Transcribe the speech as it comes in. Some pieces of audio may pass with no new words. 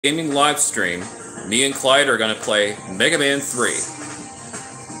gaming live stream. Me and Clyde are going to play Mega Man 3.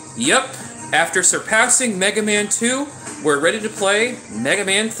 Yep, after surpassing Mega Man 2, we're ready to play Mega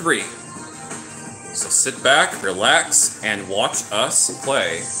Man 3. So sit back, relax, and watch us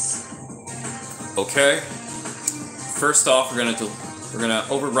play. Okay. First off, we're gonna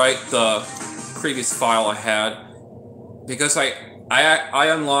overwrite the previous file I had because I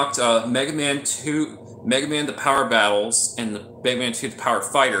unlocked Mega Man 2. Mega Man the Power Battles and the Mega Man 2 the Power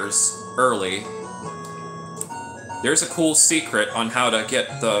Fighters early. There's a cool secret on how to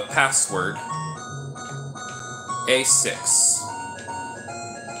get the password. A6.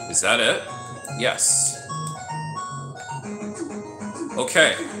 Is that it? Yes.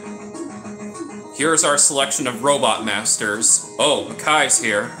 Okay. Here's our selection of Robot Masters. Oh, Makai's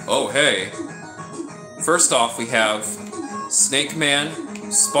here. Oh, hey. First off, we have Snake Man,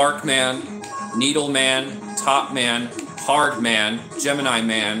 Spark Man, Needle Man, Topman, Hardman, Gemini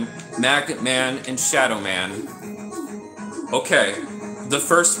Man, Magnet Man, and Shadow Man. Okay, the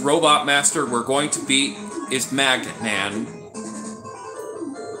first Robot Master we're going to beat is Magnet Man.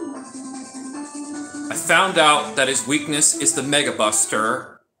 I found out that his weakness is the Mega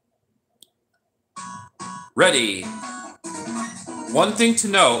Buster. Ready. One thing to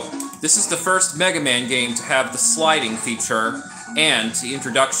note, this is the first Mega Man game to have the sliding feature and the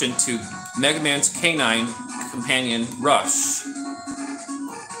introduction to Mega Man's canine companion, Rush.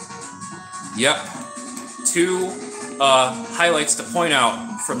 Yep. Two highlights to point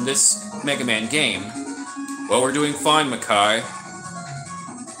out from this Mega Man game. Well, we're doing fine, Makai.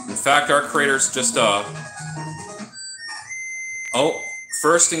 In fact, our creators just, Oh,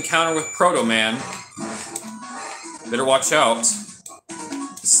 first encounter with Proto-Man. Better watch out.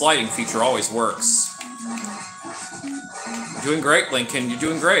 The sliding feature always works. You're doing great, Lincoln. You're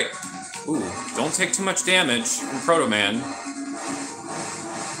doing great. Ooh, don't take too much damage from Proto-Man.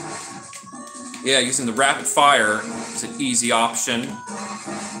 Yeah, using the rapid fire is an easy option.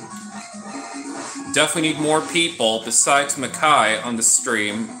 Definitely need more people besides Makai on the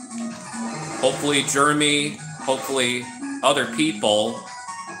stream. Hopefully Jeremy, hopefully other people.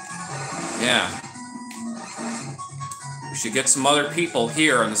 Yeah. We should get some other people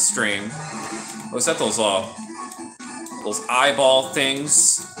here on the stream. What's that, those eyeball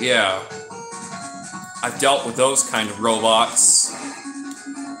things? Yeah. I've dealt with those kind of robots.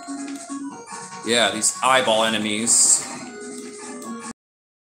 Yeah, these eyeball enemies.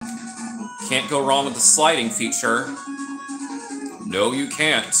 Can't go wrong with the sliding feature. No, you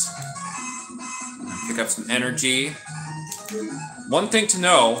can't. Pick up some energy. One thing to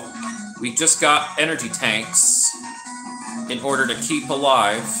know, we just got energy tanks in order to keep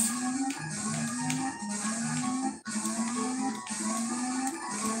alive.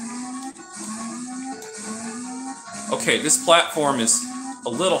 Okay, this platform is a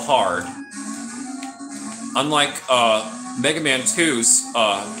little hard. Unlike Mega Man 2's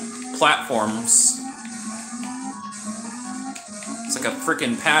platforms, it's like a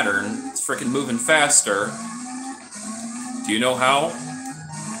frickin' pattern. It's frickin' moving faster. Do you know how?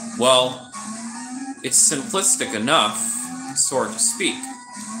 Well, it's simplistic enough, so to speak.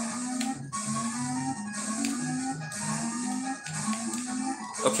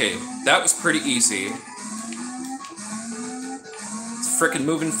 Okay, that was pretty easy. Frickin'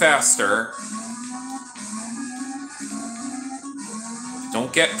 moving faster.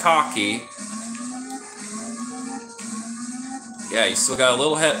 Don't get cocky. Yeah, you still got a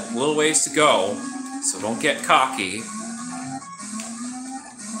little ways to go, so don't get cocky.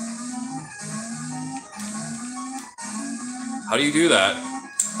 How do you do that?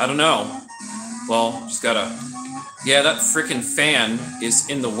 I don't know. Well, just gotta... Yeah, that frickin' fan is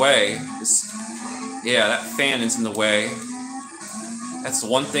in the way. Yeah, that fan is in the way. That's the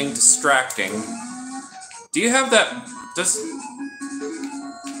one thing distracting. Do you have that...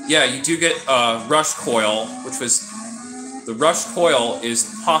 Yeah, you do get Rush Coil, which was... The Rush Coil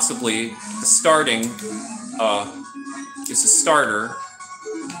is possibly the starting... It's a starter.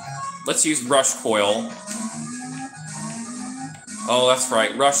 Let's use Rush Coil. Oh, that's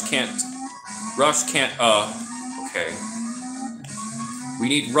right. Rush can't... Okay. We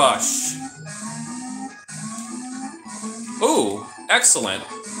need Rush. Ooh! Excellent.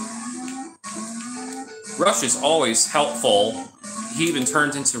 Rush is always helpful. He even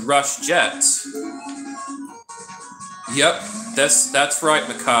turns into Rush Jet. Yep, that's right,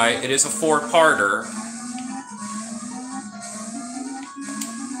 Makai. It is a 4-parter.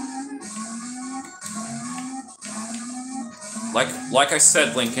 Like I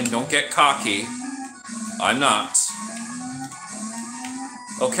said, Lincoln, don't get cocky. I'm not.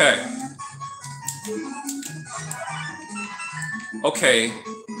 Okay. Okay,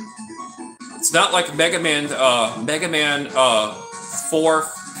 It's not like Megaman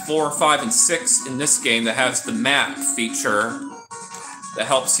 4, 5, and 6 in this game that has the map feature that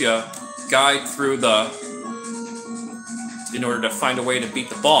helps you guide through in order to find a way to beat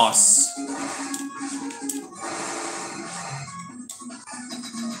the boss.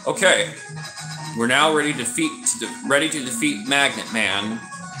 Okay, we're now ready to defeat Magnet Man.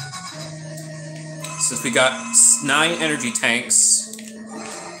 Since we got 9 energy tanks,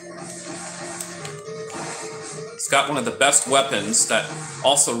 it's got one of the best weapons that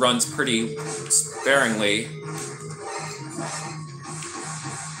also runs pretty sparingly.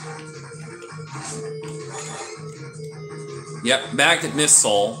 Yep, Magnet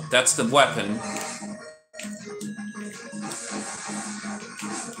Missile, that's the weapon.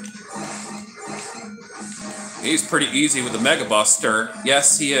 He's pretty easy with the Mega Buster.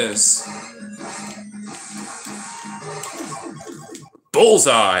 Yes, he is.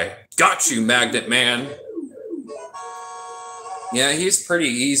 Bullseye! Got you, Magnet Man. Yeah, he's pretty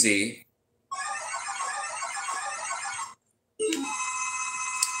easy.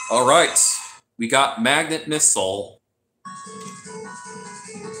 Alright, we got Magnet Missile.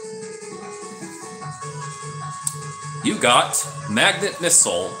 You got Magnet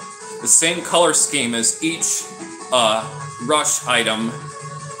Missile, the same color scheme as each rush item.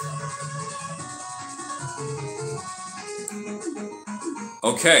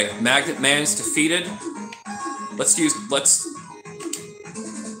 Okay, Magnet Man's defeated.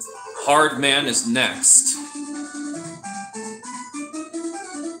 Hardman is next.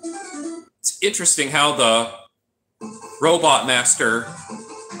 It's interesting how the Robot Master...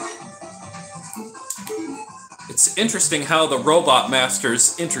 It's interesting how the Robot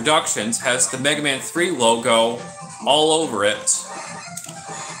Master's introductions has the Mega Man 3 logo all over it.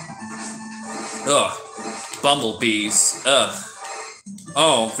 Ugh. Bumblebees. Ugh.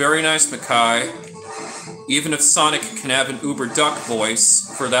 Oh, very nice, Makai. Even if Sonic can have an Uber Duck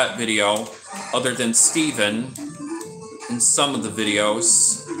voice for that video, other than Steven in some of the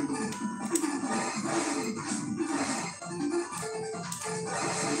videos.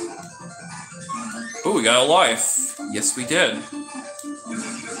 Oh, we got a life. Yes, we did.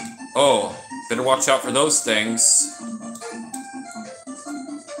 Oh, better watch out for those things.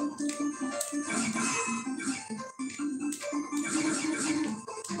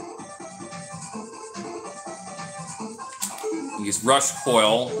 Use Rush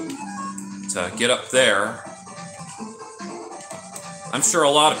Coil to get up there. I'm sure a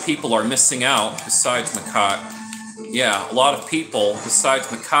lot of people are missing out besides Makai. Yeah, a lot of people besides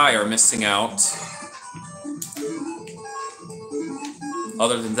Makai are missing out.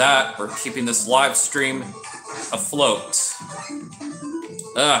 Other than that, we're keeping this live stream afloat.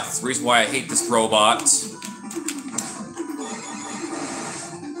 That's the reason why I hate this robot.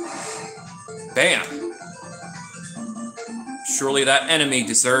 Bam! Surely that enemy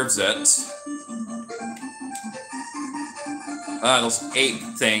deserves it. Those ape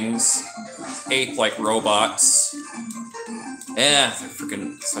things. Ape-like robots. They're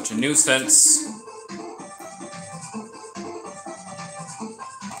freaking such a nuisance.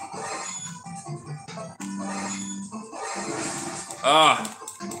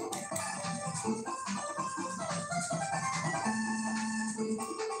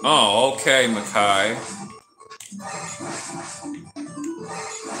 Oh, okay, Makai.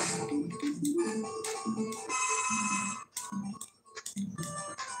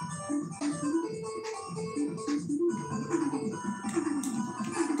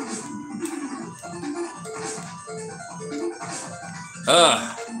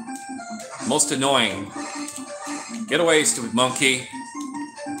 Most annoying. Get away, stupid monkey.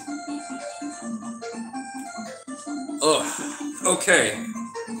 Ugh. Okay.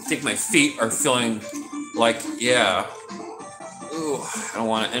 I think my feet are feeling like, yeah. Ooh, I don't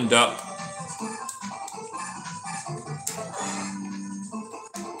want to end up.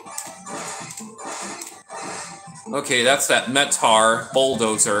 Okay, that's that Metar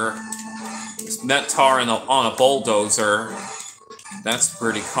bulldozer. It's Metar on a bulldozer. That's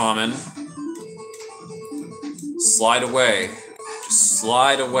pretty common. Slide away. Just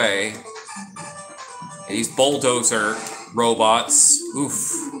slide away. And these bulldozer robots,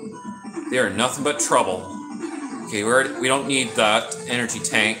 oof, they are nothing but trouble. Okay, we don't need that energy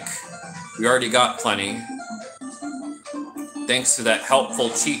tank. We already got plenty. Thanks to that helpful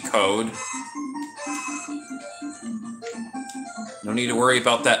cheat code. No need to worry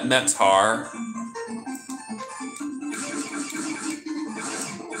about that Metar.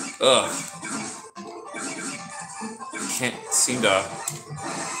 Ugh. Can't seem to...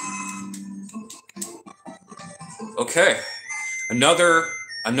 Okay. Another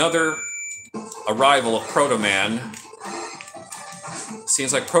arrival of Proto-Man.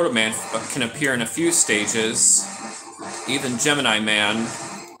 Seems like Proto-Man can appear in a few stages. Even Gemini Man.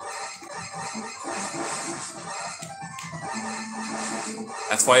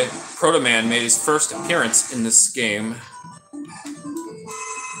 That's why Proto-Man made his first appearance in this game.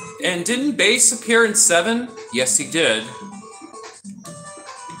 And didn't Base appear in 7? Yes, he did.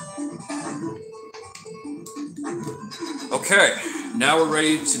 Okay, now we're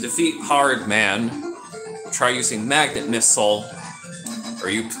ready to defeat Hardman. Try using Magnet Missile. Are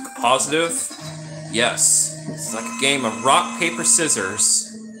you positive? Yes. It's like a game of rock, paper, scissors.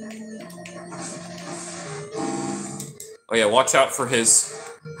 Oh yeah, watch out for his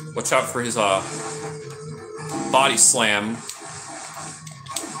body slam.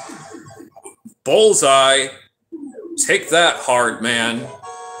 Bullseye! Take that, Hardman.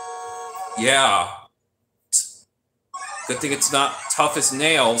 Yeah. Good thing it's not tough as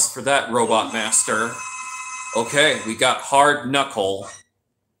nails for that Robot Master. Okay, we got Hard Knuckle.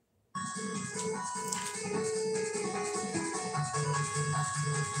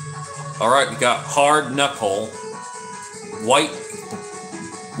 Alright, we got Hard Knuckle. White,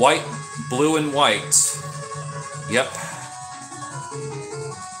 blue, and white. Yep.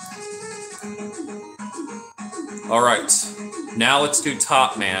 Alright, now let's do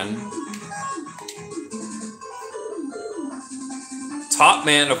Topman.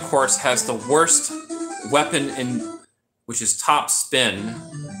 Topman, of course, has the worst weapon in, which is Top Spin.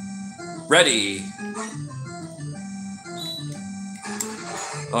 Ready.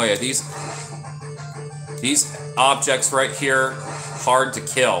 Oh yeah, these objects right here, hard to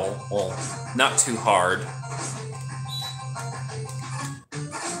kill. Well, not too hard.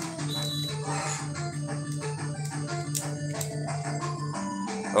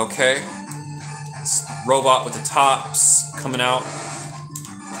 Okay. This robot with the tops coming out.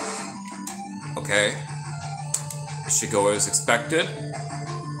 Okay. It should go as expected.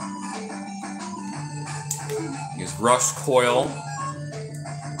 Use Rush Coil.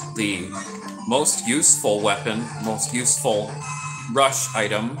 The most useful weapon, most useful rush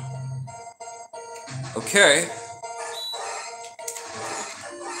item. Okay.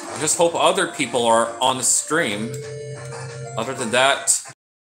 I just hope other people are on the stream. Other than that,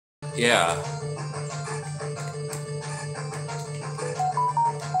 yeah.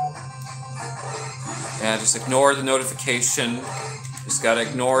 Yeah, just ignore the notification. Just gotta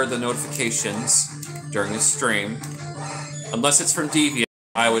ignore the notifications during the stream. Unless it's from Deviant,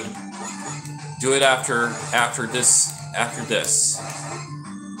 I would do it after this.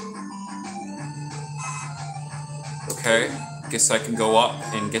 Okay, guess I can go up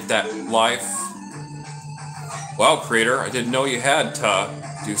and get that life. Wow, creator, I didn't know you had to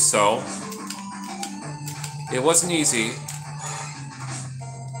do so. It wasn't easy.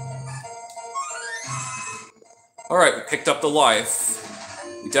 Alright, we picked up the life.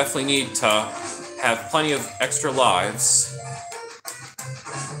 We definitely need to have plenty of extra lives.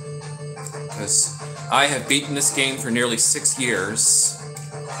 Because I have beaten this game for nearly 6 years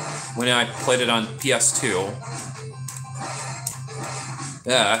when I played it on PS2.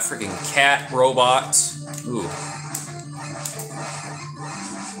 Yeah, that freaking cat robot. Ooh.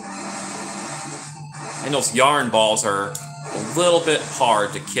 And those yarn balls are a little bit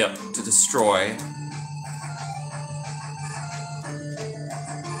hard to destroy.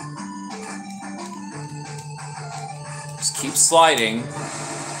 Just keep sliding.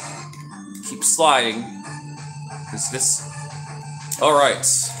 Keep sliding. Because this... Alright.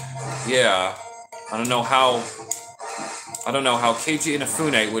 Yeah. I don't know how Keiji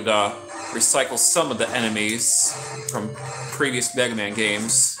Inafune would recycle some of the enemies from previous Megaman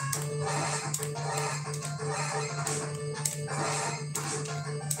games.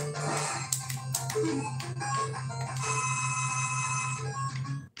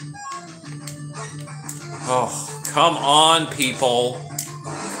 Oh, come on, people.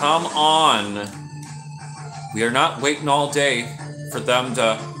 Come on. We are not waiting all day for them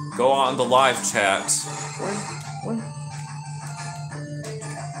to go on the live chat.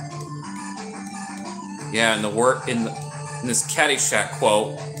 Yeah, in this Caddyshack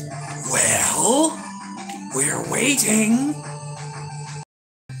quote. Well, we're waiting.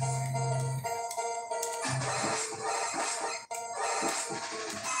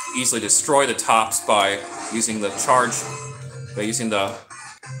 Easily destroy the tops by using the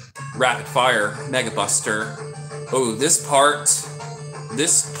rapid fire Mega Buster. Oh, this part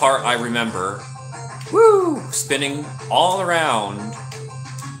I remember. Woo! Spinning all around.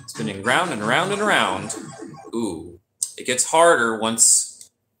 Spinning round and around and around. Ooh. It gets harder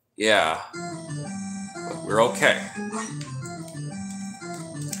once... Yeah. But we're okay.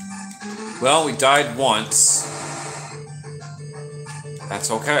 Well, we died once.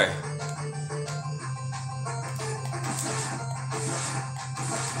 That's okay.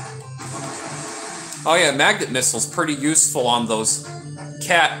 Oh yeah, magnet missile's pretty useful on those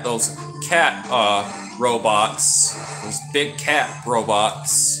cat robots. Those big cat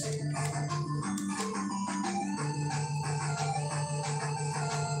robots.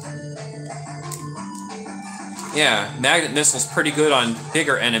 Yeah, magnet missile's pretty good on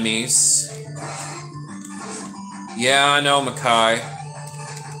bigger enemies. Yeah, I know, Makai.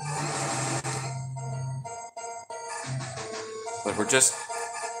 But we're just...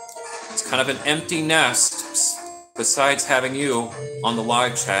 It's kind of an empty nest, besides having you on the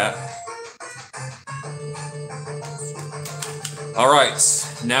live chat. Alright,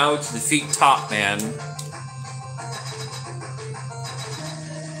 now to defeat Topman.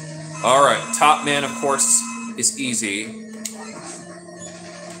 Alright, Topman, of course, is easy.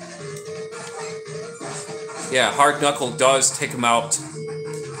 Yeah, Hard Knuckle does take him out.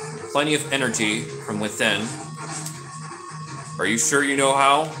 Plenty of energy from within. Are you sure you know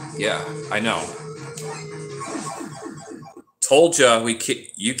how? Yeah, I know. Told ya,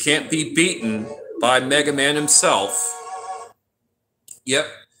 you can't be beaten by Megaman himself. Yep,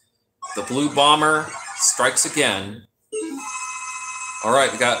 the blue bomber strikes again.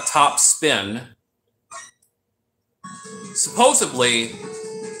 Alright, we got top spin. Supposedly,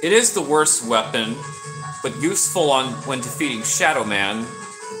 it is the worst weapon, but useful when defeating Shadow Man,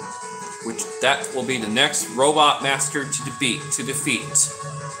 which that will be the next robot master to defeat.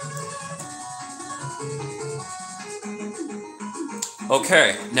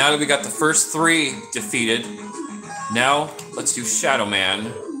 Okay, now that we got the first three defeated, now let's do Shadow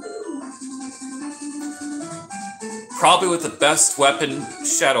Man. Probably with the best weapon,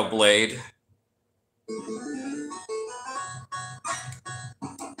 Shadow Blade.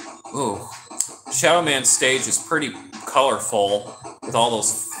 Ooh, Shadow Man's stage is pretty colorful with all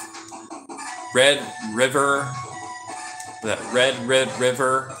those red river.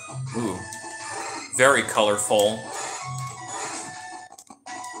 Ooh, very colorful.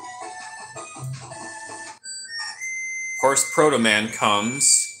 Of course, Proto-Man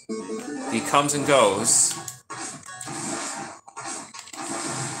comes. He comes and goes.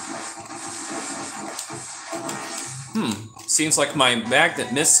 Seems like my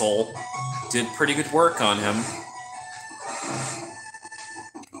magnet missile did pretty good work on him.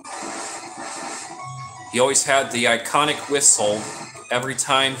 He always had the iconic whistle every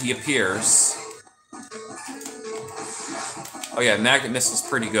time he appears. Oh yeah, magnet missile's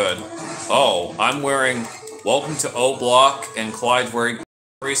pretty good. Oh, I'm wearing Welcome to O Block and Clyde wearing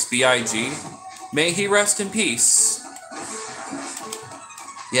Grace B.I.G. May he rest in peace.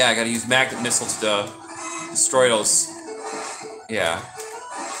 Yeah, I gotta use magnet missile to destroy those. Yeah.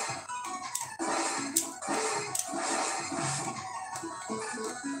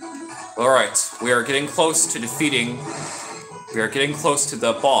 Alright, we are getting close to defeating... We are getting close to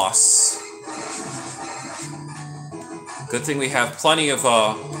the boss. Good thing we have plenty of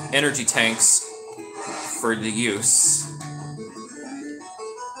energy tanks for the use.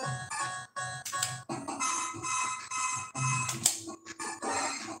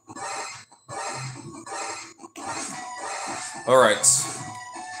 Alright.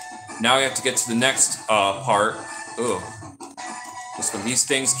 Now we have to get to the next part. Ooh. Just when these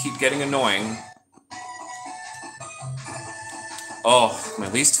things keep getting annoying. Oh, my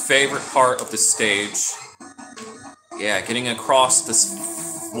least favorite part of this stage. Yeah, getting across this...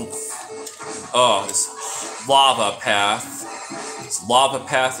 Oh, this lava path. This lava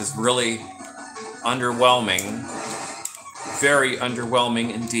path is really underwhelming. Very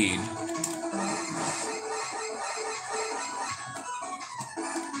underwhelming indeed.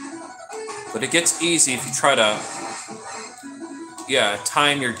 But it gets easy if you try to,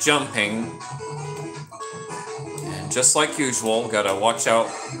 time your jumping. And just like usual, gotta watch out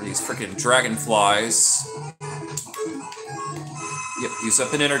for these freaking dragonflies. Yep, use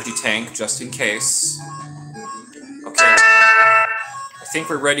up an energy tank just in case. Okay, I think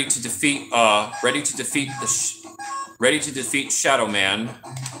we're ready to defeat. Ready to defeat Shadow Man.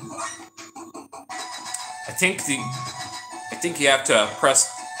 I think you have to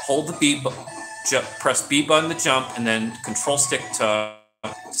hold the B button, press B button to jump, and then control stick to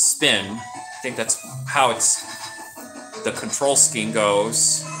spin. I think that's how the control scheme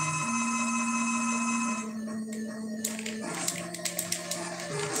goes.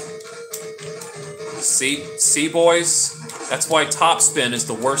 See, boys? That's why top spin is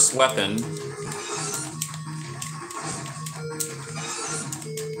the worst weapon.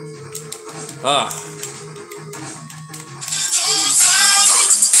 Ugh.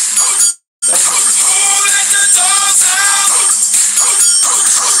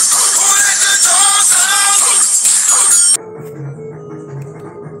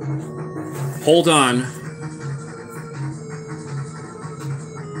 Hold on.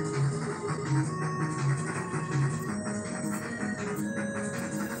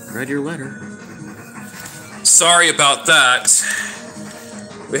 Read your letter. Sorry about that.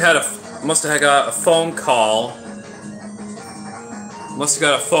 We had must have got a phone call. Must have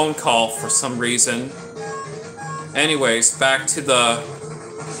got a phone call for some reason. Anyways, back to the...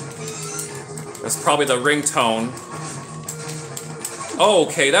 That's probably the ringtone. Oh,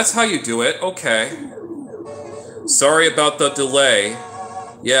 okay, that's how you do it. Okay. Sorry about the delay.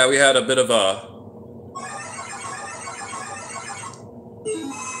 Yeah, we had a bit of a...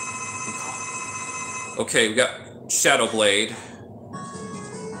 Okay, we got Shadow Blade.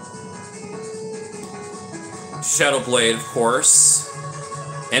 Shadow Blade, of course.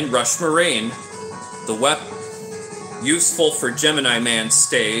 And Rush Marine. The weapon useful for Gemini Man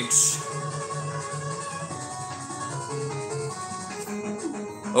stage.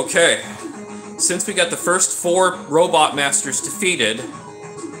 Okay. Since we got the first 4 Robot Masters defeated,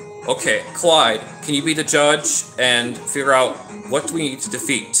 okay, Clyde, can you be the judge and figure out what we need to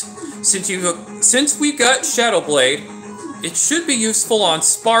defeat? Since we got Shadow Blade, it should be useful on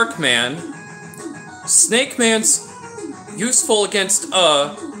Spark Man. Snake Man's useful against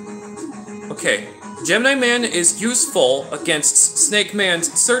okay, Gemini Man is useful against Snake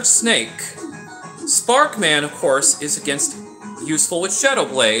Man's Search Snake. Spark Man, of course, is useful with Shadow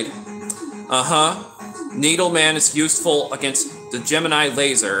Blade. Needle Man is useful against the Gemini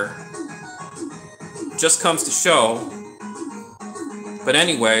Laser. Just comes to show. But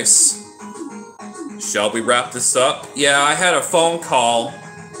anyways, shall we wrap this up? Yeah, I had a phone call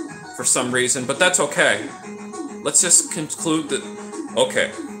for some reason, but that's okay. Let's just conclude that...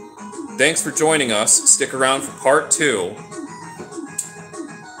 Okay. Thanks for joining us. Stick around for part 2.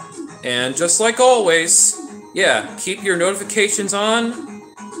 And just like always, yeah, keep your notifications on.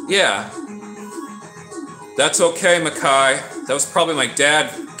 Yeah. That's okay, Makai. That was probably my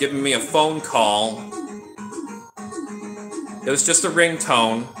dad giving me a phone call. It was just a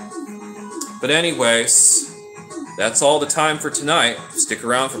ringtone. But anyways, that's all the time for tonight. Stick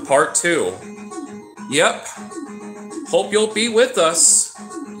around for part 2. Yep. Hope you'll be with us.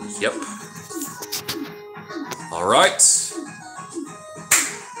 Yep. Alright.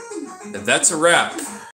 And that's a wrap.